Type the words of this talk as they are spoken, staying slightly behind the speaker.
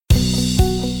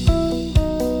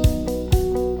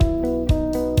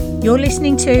You're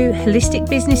listening to Holistic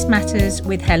Business Matters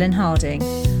with Helen Harding,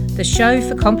 the show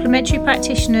for complementary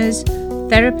practitioners,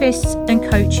 therapists and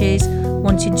coaches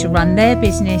wanting to run their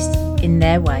business in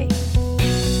their way.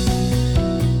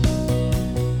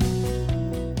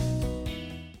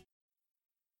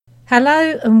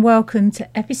 Hello and welcome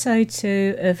to episode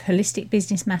 2 of Holistic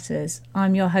Business Matters.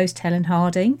 I'm your host Helen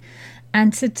Harding,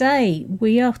 and today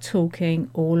we are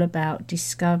talking all about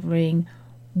discovering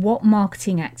what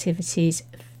marketing activities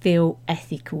feel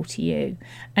ethical to you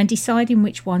and deciding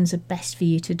which ones are best for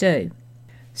you to do.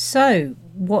 So,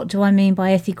 what do I mean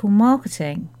by ethical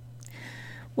marketing?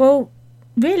 Well,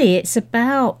 really it's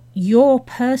about your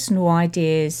personal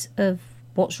ideas of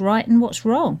what's right and what's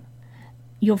wrong,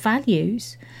 your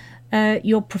values.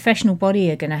 Your professional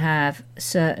body are going to have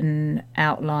certain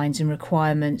outlines and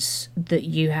requirements that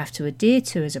you have to adhere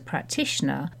to as a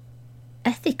practitioner.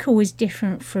 Ethical is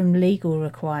different from legal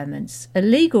requirements. A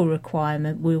legal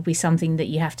requirement will be something that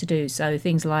you have to do. So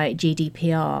things like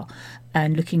GDPR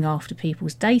and looking after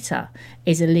people's data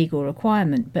is a legal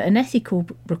requirement. But an ethical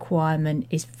requirement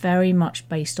is very much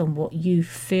based on what you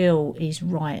feel is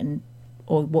right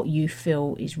or what you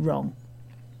feel is wrong.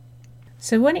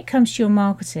 So when it comes to your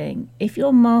marketing, if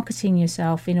you're marketing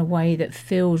yourself in a way that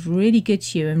feels really good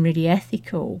to you and really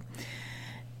ethical,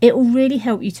 it will really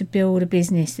help you to build a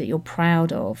business that you're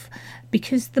proud of,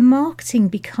 because the marketing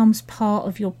becomes part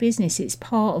of your business. It's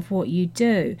part of what you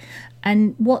do.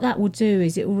 And what that will do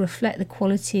is it will reflect the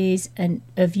qualities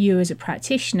of you as a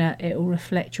practitioner. It will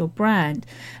reflect your brand.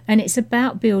 And it's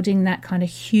about building that kind of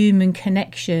human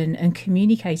connection and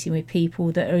communicating with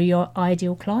people that are your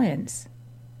ideal clients.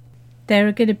 There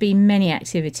are going to be many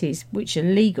activities which are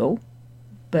legal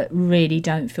but really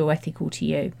don't feel ethical to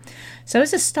you. So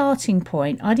as a starting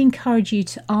point, I'd encourage you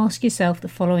to ask yourself the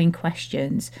following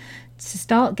questions to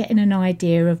start getting an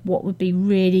idea of what would be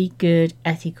really good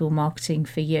ethical marketing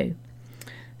for you.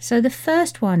 So the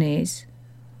first one is,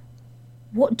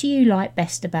 what do you like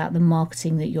best about the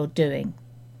marketing that you're doing?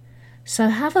 So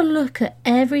have a look at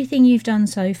everything you've done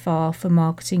so far for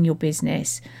marketing your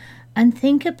business and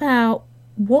think about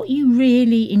what you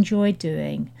really enjoyed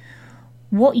doing,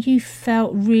 what you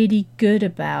felt really good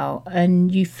about,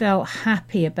 and you felt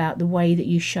happy about the way that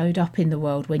you showed up in the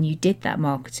world when you did that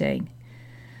marketing.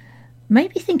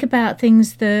 Maybe think about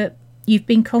things that you've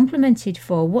been complimented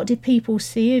for. What did people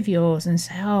see of yours and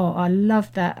say, oh, I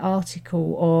loved that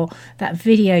article, or that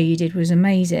video you did was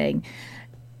amazing?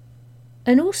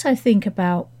 And also think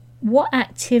about what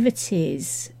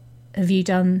activities have you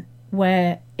done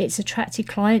where it's attracted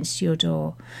clients to your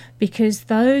door, because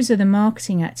those are the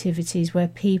marketing activities where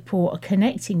people are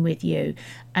connecting with you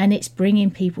and it's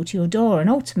bringing people to your door, and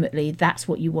ultimately that's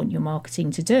what you want your marketing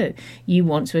to do. You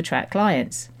want to attract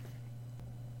clients.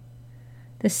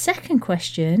 The second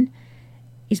question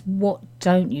is, what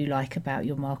don't you like about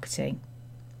your marketing?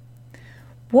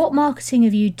 What marketing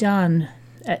have you done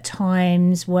at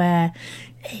times where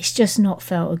it's just not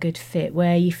felt a good fit,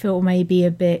 where you feel maybe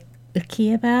a bit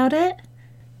icky about it?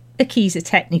 Icky is a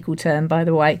technical term, by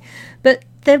the way, but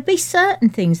there'll be certain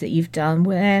things that you've done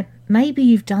where maybe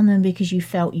you've done them because you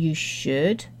felt you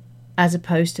should, as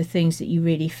opposed to things that you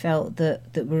really felt that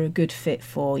were a good fit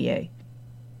for you.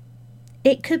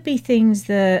 It could be things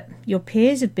that your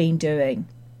peers have been doing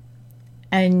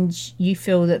and you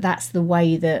feel that that's the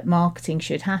way that marketing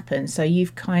should happen, so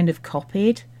you've kind of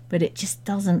copied, but it just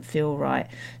doesn't feel right.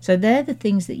 So they're the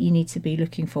things that you need to be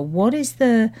looking for. What is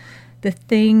the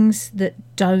things that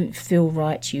don't feel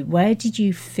right to you? Where did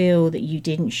you feel that you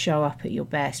didn't show up at your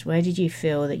best? Where did you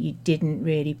feel that you didn't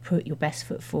really put your best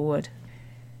foot forward?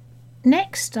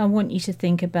 Next, I want you to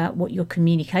think about what your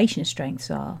communication strengths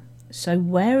are. So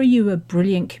where are you a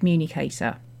brilliant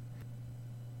communicator?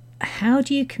 How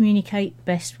do you communicate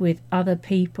best with other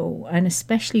people, and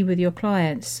especially with your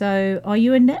clients? So are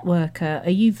you a networker? Are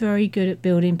you very good at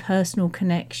building personal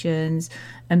connections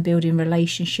and building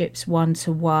relationships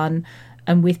one-to-one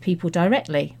and with people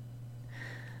directly?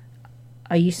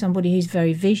 Are you somebody who's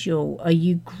very visual? Are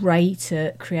you great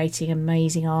at creating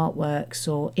amazing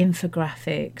artworks or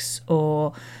infographics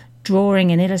or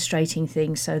drawing and illustrating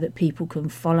things so that people can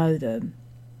follow them?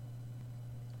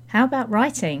 How about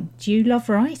writing? Do you love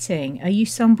writing? Are you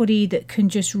somebody that can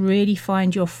just really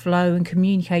find your flow and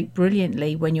communicate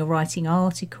brilliantly when you're writing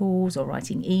articles or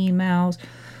writing emails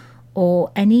or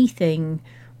anything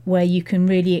where you can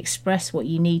really express what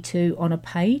you need to on a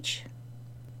page?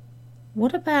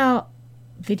 What about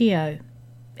video?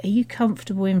 Are you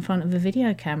comfortable in front of a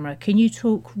video camera? Can you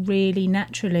talk really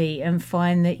naturally and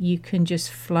find that you can just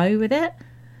flow with it?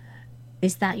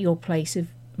 Is that your place of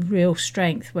real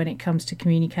strength when it comes to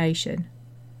communication?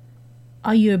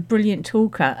 are you a brilliant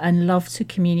talker and love to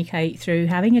communicate through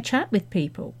having a chat with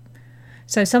people?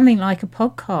 So something like a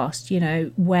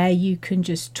podcast, where you can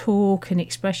just talk and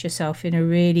express yourself in a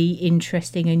really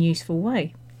interesting and useful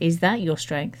way. Is that your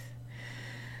strength?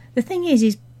 The thing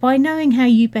is by knowing how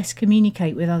you best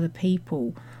communicate with other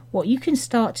people, what you can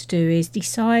start to do is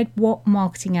decide what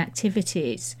marketing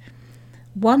activities,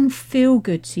 one, feel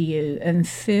good to you and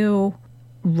feel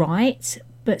right,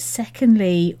 but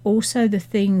secondly, also the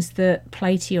things that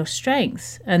play to your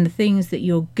strengths and the things that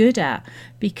you're good at.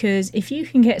 Because if you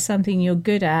can get something you're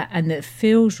good at and that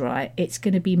feels right, it's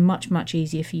going to be much, much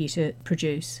easier for you to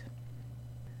produce.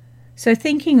 So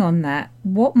thinking on that,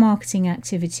 what marketing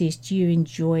activities do you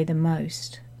enjoy the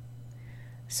most?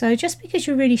 So just because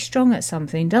you're really strong at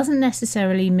something doesn't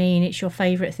necessarily mean it's your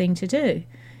favourite thing to do.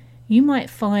 You might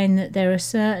find that there are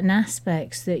certain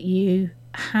aspects that you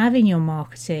have in your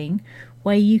marketing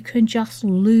where you can just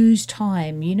lose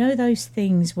time. Those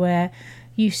things where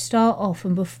you start off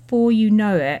and before you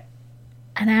know it,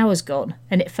 an hour's gone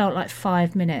and it felt like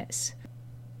 5 minutes.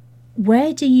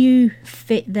 Where do you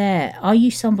fit there? Are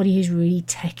you somebody who's really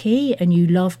techie and you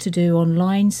love to do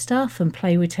online stuff and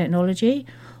play with technology?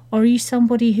 Or are you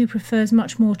somebody who prefers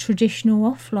much more traditional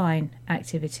offline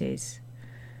activities?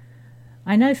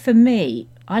 I know for me,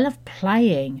 I love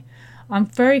playing. I'm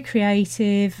very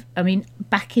creative.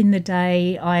 Back in the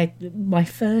day, my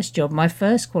first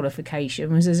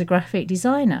qualification was as a graphic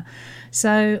designer.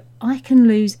 So I can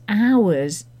lose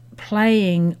hours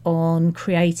playing on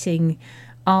creating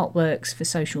artworks for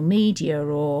social media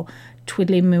or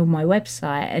twiddling with my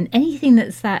website, and anything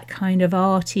that's that kind of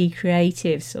arty,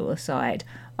 creative sort of side,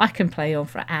 I can play on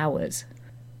for hours.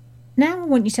 Now I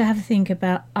want you to have a think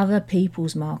about other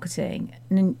people's marketing.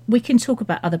 And we can talk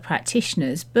about other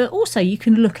practitioners, but also you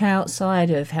can look outside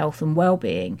of health and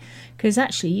well-being, because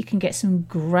actually you can get some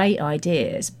great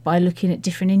ideas by looking at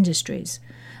different industries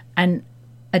and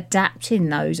adapting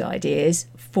those ideas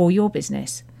for your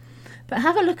business. But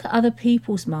have a look at other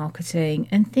people's marketing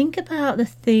and think about the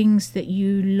things that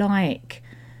you like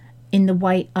in the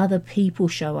way other people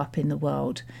show up in the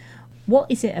world.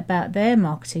 What is it about their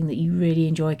marketing that you really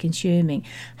enjoy consuming?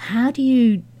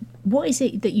 What is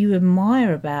it that you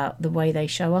admire about the way they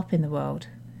show up in the world?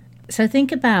 So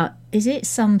think about, is it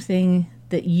something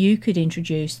that you could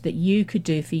introduce, that you could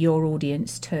do for your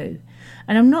audience too?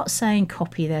 And I'm not saying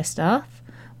copy their stuff.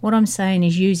 What I'm saying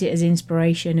is use it as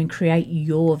inspiration and create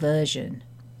your version.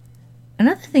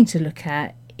 Another thing to look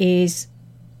at is,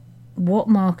 what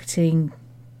marketing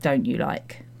don't you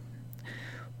like?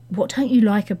 What don't you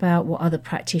like about what other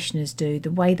practitioners do, the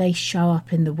way they show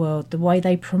up in the world, the way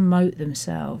they promote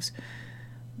themselves?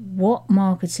 What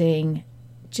marketing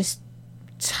just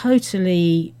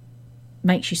totally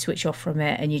makes you switch off from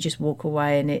it and you just walk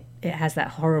away and it has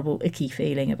that horrible, icky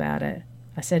feeling about it?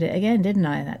 I said it again, didn't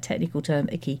I? That technical term,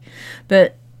 icky.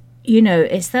 But,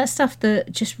 it's that stuff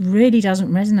that just really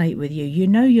doesn't resonate with you.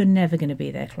 You're never going to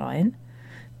be their client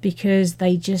because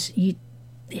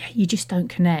you just don't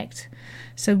connect.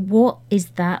 So what is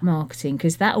that marketing?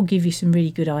 Because that will give you some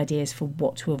really good ideas for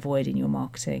what to avoid in your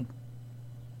marketing.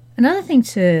 Another thing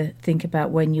to think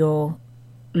about when you're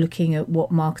looking at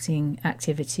what marketing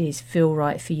activities feel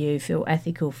right for you, feel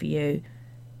ethical for you,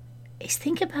 is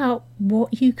think about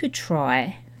what you could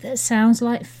try that sounds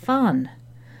like fun.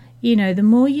 The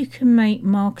more you can make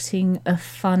marketing a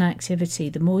fun activity,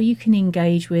 the more you can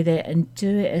engage with it and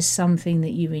do it as something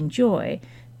that you enjoy,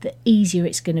 the easier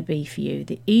it's going to be for you.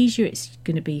 The easier it's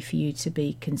going to be for you to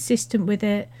be consistent with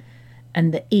it,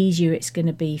 and the easier it's going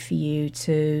to be for you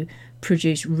to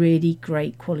produce really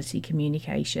great quality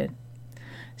communication.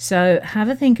 So have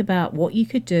a think about what you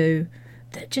could do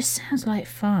that just sounds like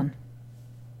fun.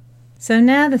 So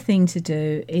now the thing to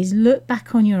do is look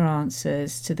back on your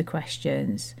answers to the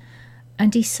questions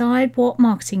and decide what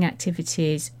marketing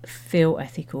activities feel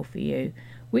ethical for you,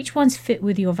 which ones fit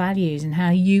with your values and how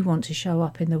you want to show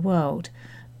up in the world,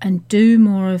 and do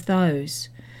more of those.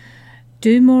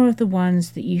 Do more of the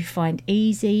ones that you find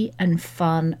easy and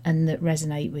fun and that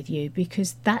resonate with you,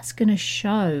 because that's going to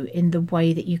show in the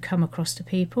way that you come across to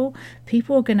people.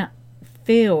 People are going to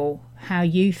feel how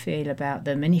you feel about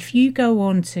them. And if you go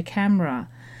on to camera,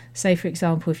 say for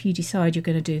example, if you decide you're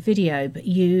going to do video but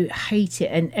you hate it,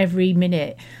 and every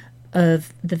minute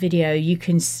of the video you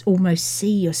can almost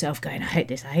see yourself going, I hate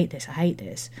this, I hate this, I hate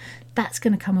this, that's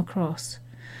going to come across.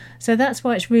 So that's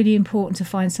why it's really important to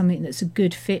find something that's a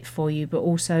good fit for you, but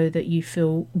also that you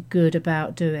feel good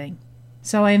about doing.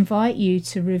 So I invite you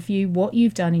to review what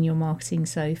you've done in your marketing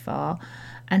so far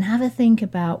and have a think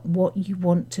about what you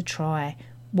want to try.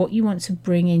 what you want to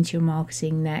bring into your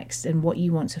marketing next and what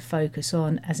you want to focus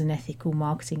on as an ethical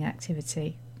marketing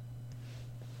activity.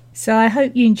 So I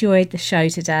hope you enjoyed the show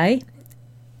today.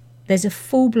 There's a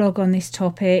full blog on this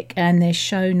topic and there's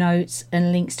show notes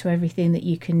and links to everything that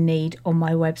you can need on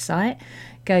my website.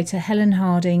 Go to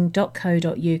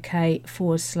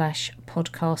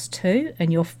helenharding.co.uk/podcast2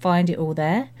 and you'll find it all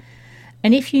there.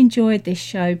 And if you enjoyed this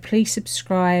show, please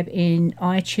subscribe in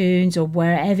iTunes or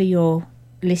wherever you're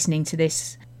listening to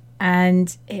this.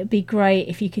 And it'd be great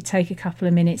if you could take a couple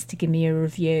of minutes to give me a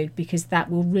review, because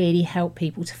that will really help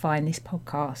people to find this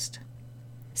podcast.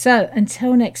 So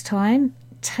until next time,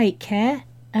 take care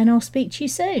and I'll speak to you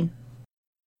soon.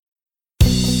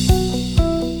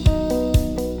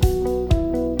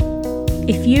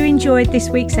 If you enjoyed this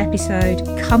week's episode,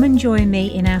 come and join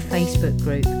me in our Facebook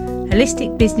group,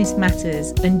 Holistic Business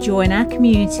Matters, and join our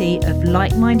community of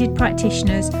like-minded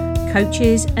practitioners,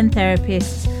 coaches and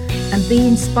therapists, and be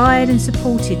inspired and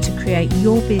supported to create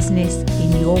your business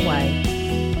in your way.